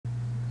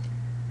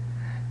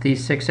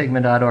These Six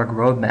Sigma.org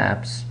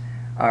roadmaps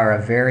are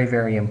a very,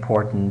 very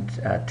important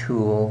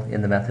tool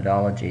in the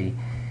methodology.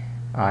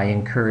 I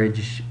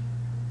encourage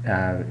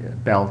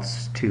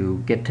belts to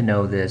get to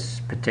know this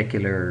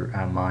particular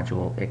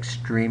module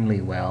extremely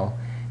well.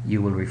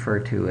 You will refer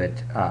to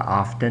it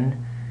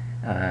often,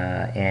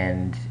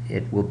 and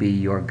it will be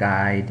your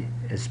guide,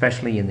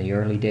 especially in the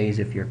early days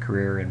of your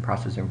career in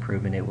process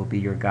improvement. It will be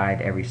your guide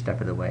every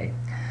step of the way.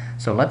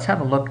 So let's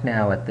have a look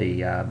now at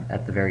the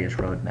various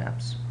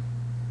roadmaps.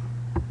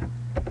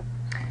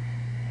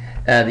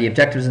 The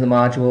objectives of the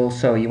module,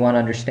 so you want to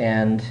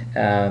understand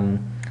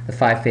the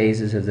 5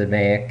 phases of the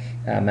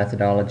DMAIC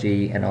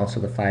methodology and also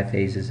the 5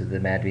 phases of the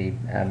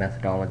DMADV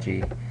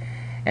methodology.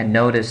 And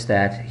notice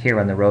that here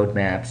on the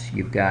roadmaps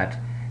you've got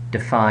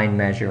define,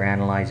 measure,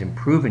 analyze,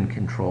 improve, and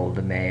control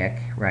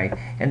DMAIC, right?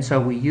 And so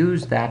we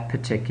use that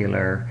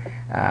particular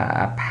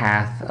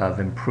path of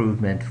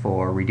improvement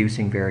for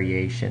reducing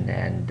variation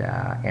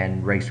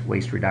and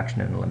waste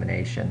reduction and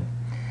elimination.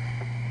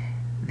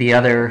 The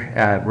other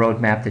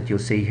roadmap that you'll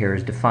see here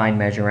is define,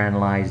 measure,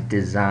 analyze,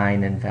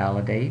 design, and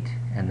validate,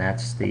 and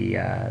that's the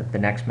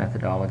next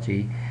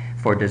methodology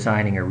for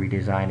designing or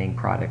redesigning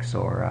products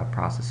or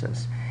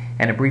processes.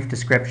 And a brief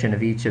description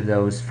of each of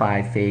those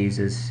 5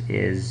 phases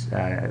is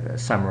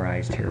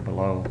summarized here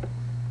below.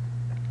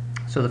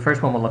 So the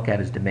first one we'll look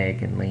at is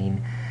DMAIC and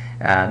Lean.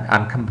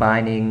 I'm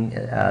combining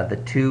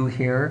the two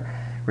here.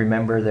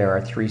 Remember, there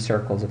are 3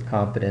 circles of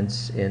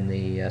competence in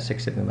the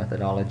Six Sigma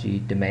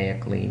methodology: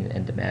 DMAIC, Lean,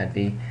 and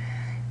DMADV.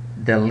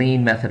 The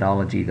Lean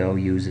methodology, though,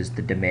 uses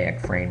the DMAIC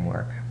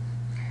framework.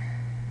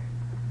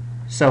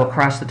 So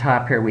across the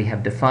top here we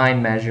have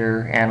define,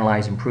 measure,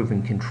 analyze, improve,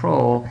 and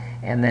control,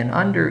 and then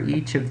under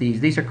each of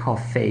these are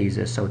called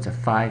phases, so it's a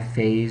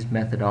 5-phase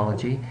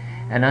methodology,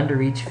 and under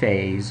each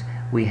phase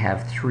we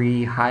have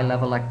 3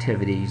 high-level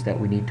activities that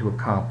we need to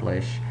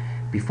accomplish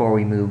before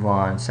we move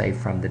on, say,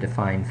 from the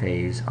define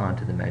phase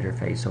onto the measure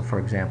phase. So for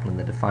example, in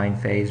the define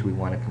phase we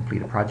want to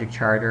complete a project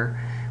charter.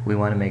 We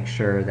want to make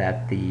sure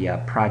that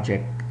the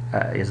project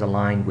is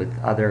aligned with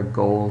other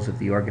goals of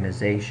the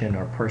organization,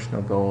 or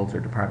personal goals,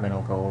 or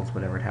departmental goals,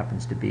 whatever it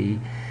happens to be.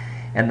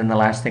 And then the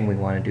last thing we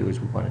want to do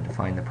is we want to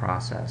define the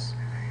process.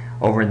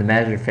 Over in the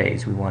measure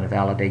phase we want to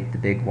validate the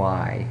big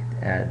why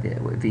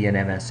via an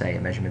MSA,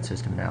 a measurement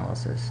system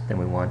analysis. Then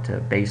we want to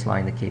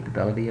baseline the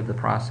capability of the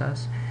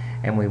process,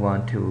 and we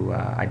want to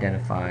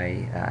identify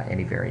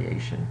any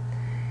variation.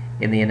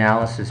 In the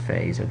analysis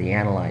phase, or the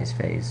analyze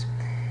phase,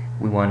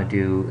 we want to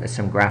do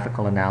some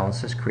graphical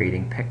analysis,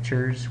 creating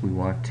pictures. We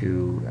want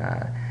to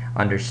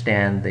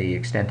understand the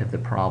extent of the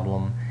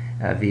problem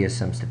via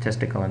some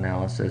statistical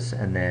analysis,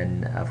 and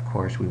then of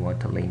course we want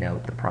to lean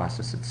out the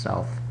process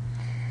itself.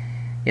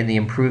 In the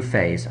improve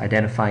phase,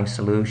 identifying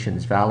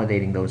solutions,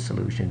 validating those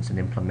solutions, and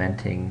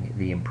implementing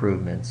the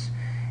improvements.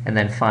 And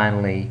then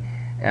finally,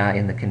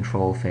 in the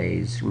control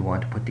phase, we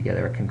want to put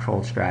together a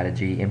control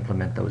strategy,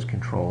 implement those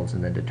controls,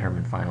 and then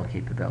determine final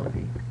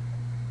capability.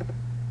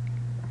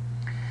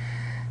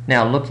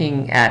 Now,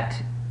 looking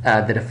at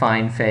the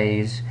define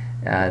phase,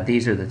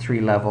 these are the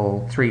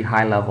 3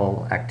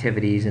 high-level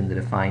activities in the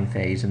define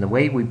phase, and the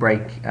way we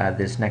break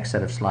this next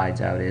set of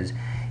slides out is,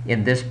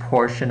 in this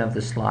portion of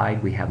the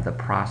slide we have the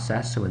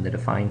process. So in the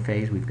define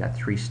phase we've got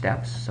 3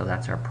 steps, so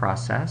that's our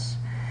process.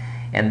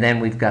 And then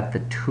we've got the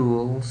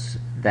tools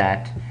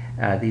that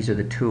these are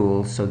the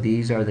tools, so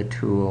these are the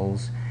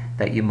tools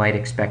that you might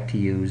expect to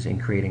use in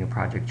creating a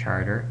project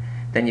charter.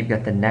 Then you've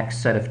got the next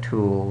set of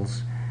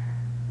tools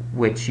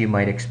which you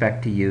might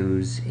expect to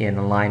use in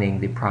aligning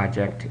the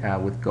project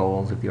with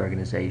goals of the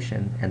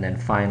organization. And then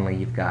finally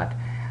you've got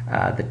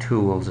the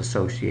tools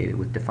associated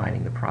with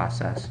defining the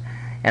process.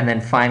 And then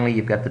finally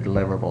you've got the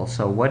deliverable.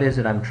 So what is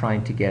it I'm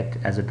trying to get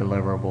as a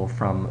deliverable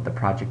from the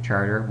project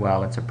charter?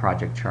 Well, it's a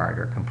project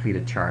charter,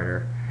 completed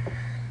charter,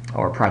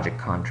 or project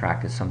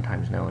contract is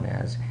sometimes known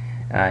as.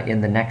 In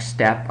the next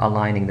step,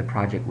 aligning the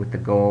project with the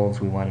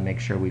goals, we want to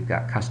make sure we've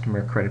got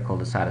customer critical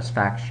to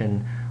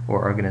satisfaction,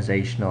 or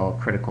organizational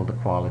critical to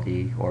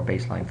quality, or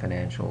baseline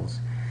financials.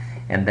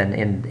 And then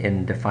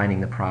in defining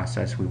the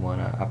process, we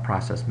want a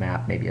process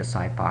map, maybe a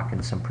SIPOC,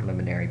 and some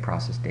preliminary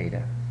process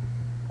data.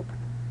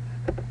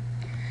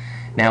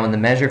 Now in the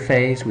measure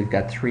phase we've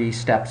got 3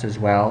 steps as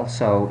well,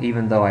 so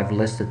even though I've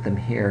listed them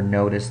here,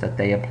 notice that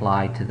they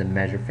apply to the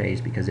measure phase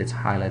because it's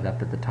highlighted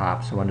up at the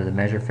top. So under the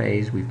measure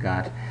phase we've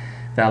got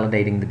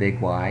validating the big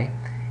why,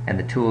 and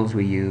the tools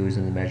we use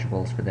and the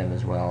measurables for them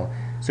as well.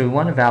 So we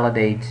want to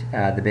validate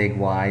the big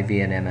why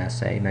via an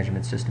MSA,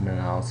 measurement system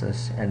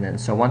analysis, and then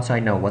so once I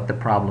know what the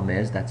problem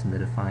is, that's in the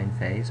define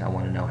phase. I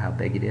want to know how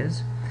big it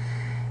is,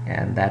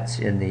 and that's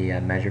in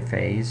the measure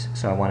phase.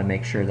 So I want to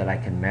make sure that I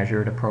can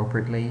measure it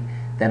appropriately.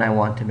 Then I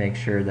want to make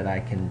sure that I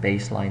can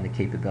baseline the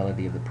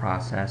capability of the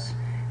process,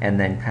 and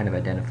then kind of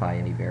identify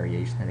any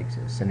variation that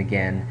exists. And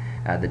again,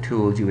 the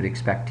tools you would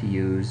expect to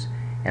use,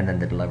 and then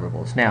the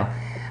deliverables. Now,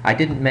 I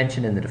didn't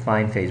mention in the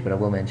define phase, but I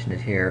will mention it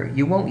here.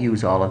 You won't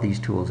use all of these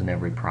tools in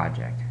every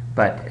project.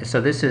 But so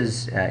this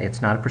is,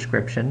 it's not a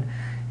prescription.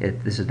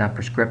 This is not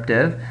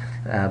prescriptive,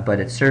 but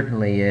it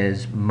certainly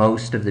is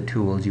most of the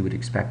tools you would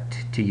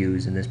expect to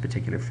use in this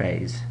particular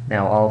phase.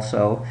 Now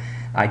also,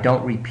 I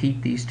don't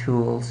repeat these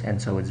tools,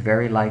 and so it's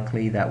very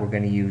likely that we're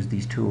going to use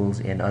these tools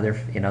in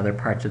other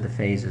parts of the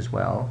phase as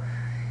well.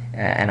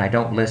 And I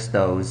don't list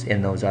those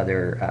in the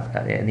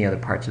other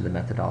parts of the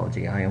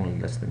methodology. I only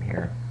list them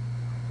here.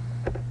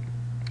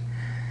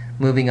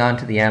 Moving on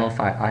to the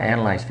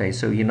analyze phase.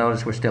 So you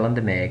notice we're still in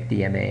DMAIC,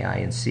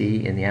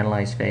 DMAIC. In the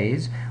analyze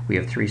phase, we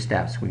have 3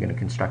 steps. We're going to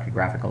construct a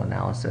graphical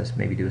analysis,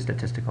 maybe do a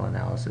statistical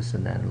analysis,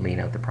 and then lean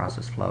out the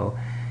process flow.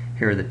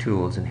 Here are the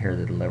tools, and here are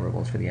the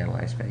deliverables for the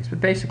analyze phase. But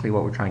basically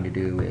what we're trying to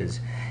do is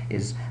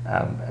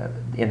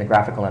in the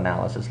graphical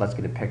analysis, let's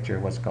get a picture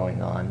of what's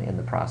going on in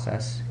the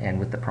process and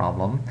with the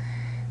problem.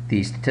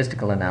 The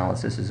statistical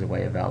analysis is a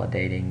way of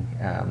validating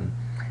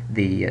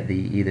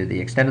either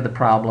the extent of the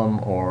problem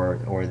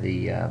or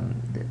the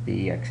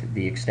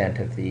extent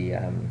of the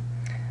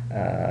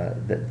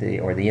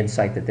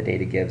insight that the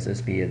data gives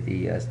us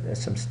via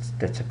some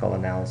statistical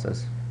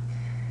analysis.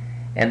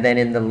 And then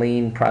in the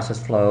lean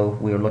process flow,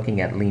 we're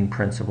looking at lean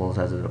principles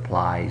as it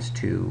applies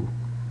to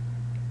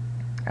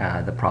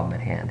the problem at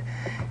hand.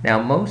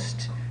 Now,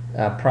 most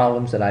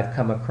problems that I've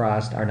come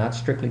across are not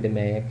strictly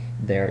DMAIC.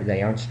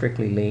 They aren't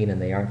strictly lean, and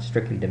they aren't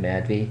strictly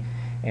DMADV.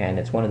 And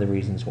it's one of the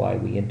reasons why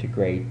we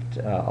integrate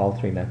all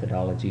 3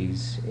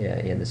 methodologies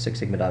in the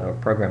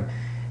SixSigma.org program.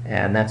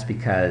 And that's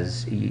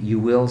because you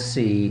will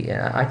see,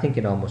 I think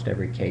in almost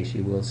every case,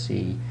 you will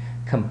see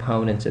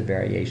components of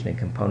variation and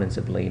components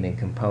of lean and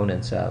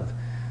components of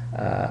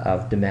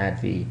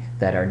DMADV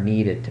that are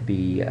needed to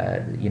be,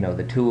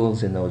 the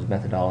tools in those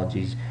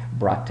methodologies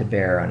brought to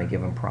bear on a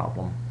given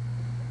problem.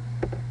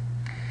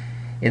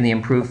 In the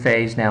improve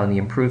phase,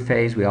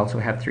 we also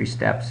have 3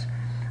 steps.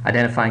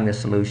 Identifying the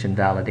solution,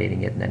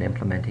 validating it, and then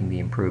implementing the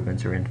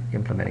improvements or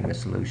implementing the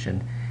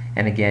solution.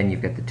 And again,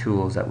 you've got the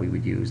tools that we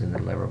would use in the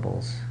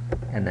deliverables.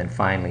 And then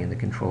finally, in the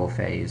control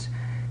phase,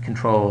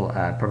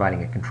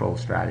 providing a control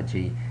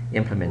strategy,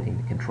 implementing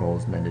the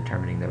controls, and then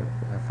determining the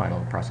final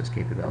process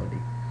capability.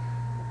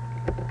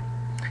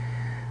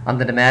 On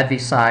the DMADV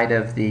side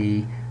of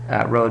the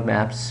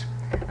roadmaps,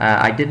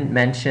 I didn't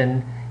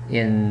mention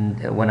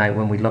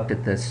when we looked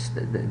at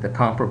the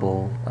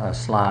comparable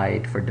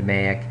slide for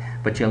DMAIC,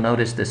 but you'll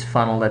notice this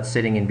funnel that's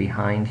sitting in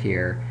behind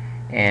here,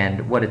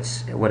 and what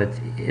it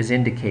is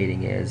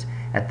indicating is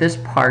at this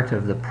part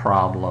of the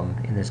problem,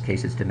 in this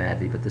case it's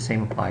DMADV, but the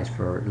same applies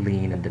for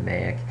lean and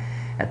DMAIC.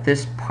 At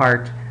this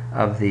part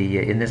of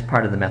in this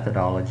part of the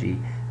methodology,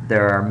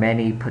 there are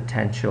many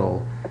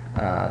potential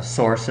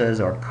sources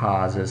or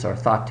causes or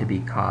thought to be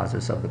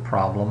causes of the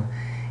problem.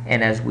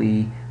 And as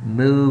we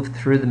move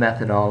through the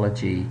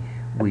methodology,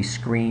 we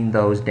screen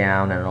those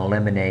down and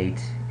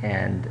eliminate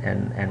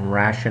and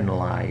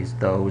rationalize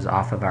those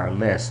off of our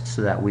list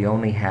so that we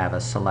only have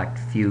a select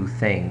few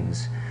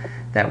things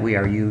that we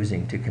are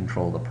using to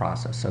control the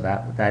process. So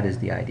that is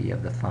the idea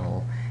of the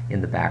funnel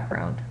in the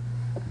background.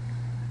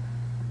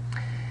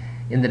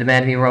 In the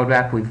DMADV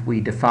Roadmap, we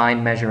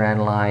define, measure,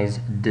 analyze,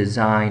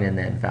 design, and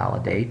then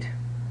validate.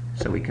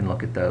 So we can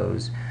look at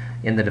those.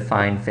 In the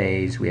define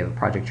phase, we have a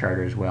project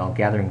charter as well.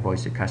 Gathering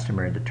voice of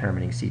customer and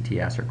determining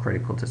CTS are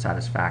critical to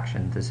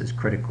satisfaction. This is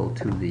critical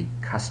to the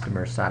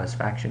customer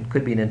satisfaction.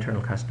 Could be an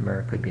internal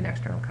customer, could be an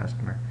external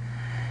customer.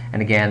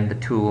 And again, the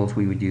tools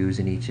we would use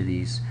in each of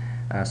these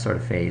sort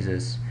of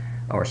phases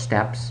or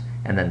steps,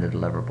 and then the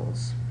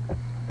deliverables.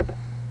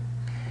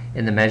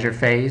 In the measure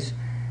phase,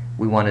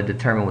 we want to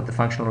determine what the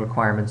functional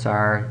requirements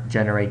are,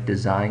 generate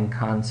design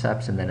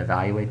concepts, and then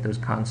evaluate those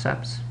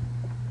concepts.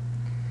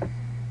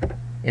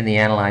 In the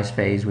analyze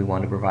phase, we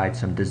want to provide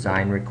some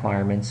design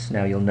requirements.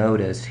 Now you'll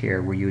notice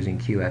here we're using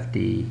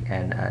QFD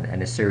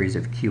and a series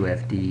of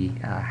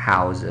QFD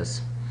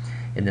houses.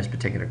 In this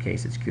particular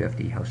case, it's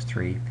QFD house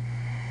 3.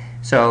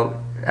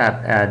 So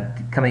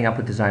coming up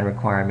with design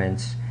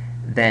requirements,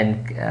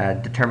 then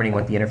determining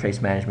what the interface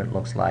management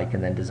looks like,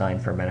 and then design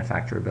for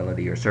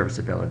manufacturability or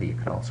serviceability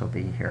could also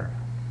be here.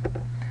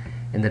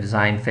 In the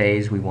design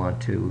phase, we want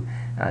to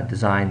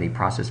design the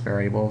process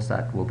variables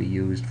that will be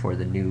used for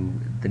the new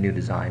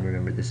design.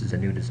 Remember, this is a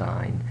new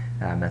design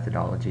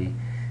methodology.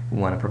 We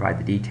want to provide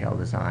the detailed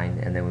design,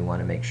 and then we want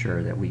to make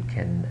sure that we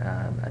can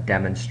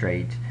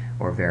demonstrate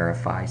or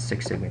verify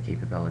Six Sigma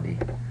capability.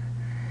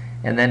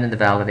 And then in the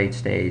validate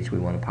stage, we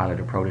want to pilot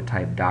a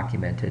prototype,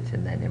 document it,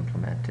 and then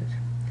implement it.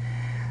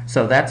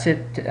 So that's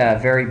it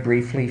very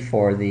briefly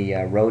for the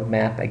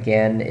roadmap.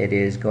 Again, it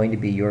is going to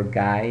be your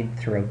guide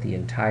throughout the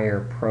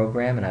entire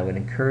program, and I would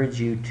encourage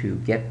you to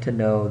get to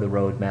know the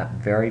roadmap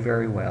very,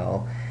 very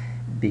well,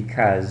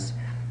 because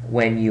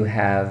when you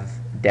have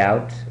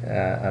doubt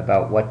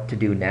about what to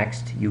do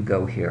next, you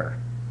go here.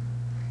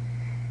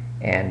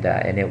 And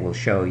it will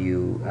show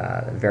you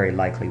very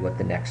likely what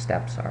the next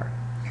steps are.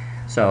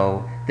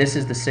 So this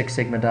is the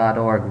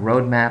SixSigma.org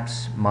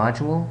Roadmaps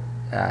module.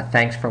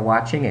 Thanks for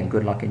watching, and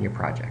good luck in your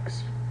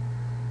projects.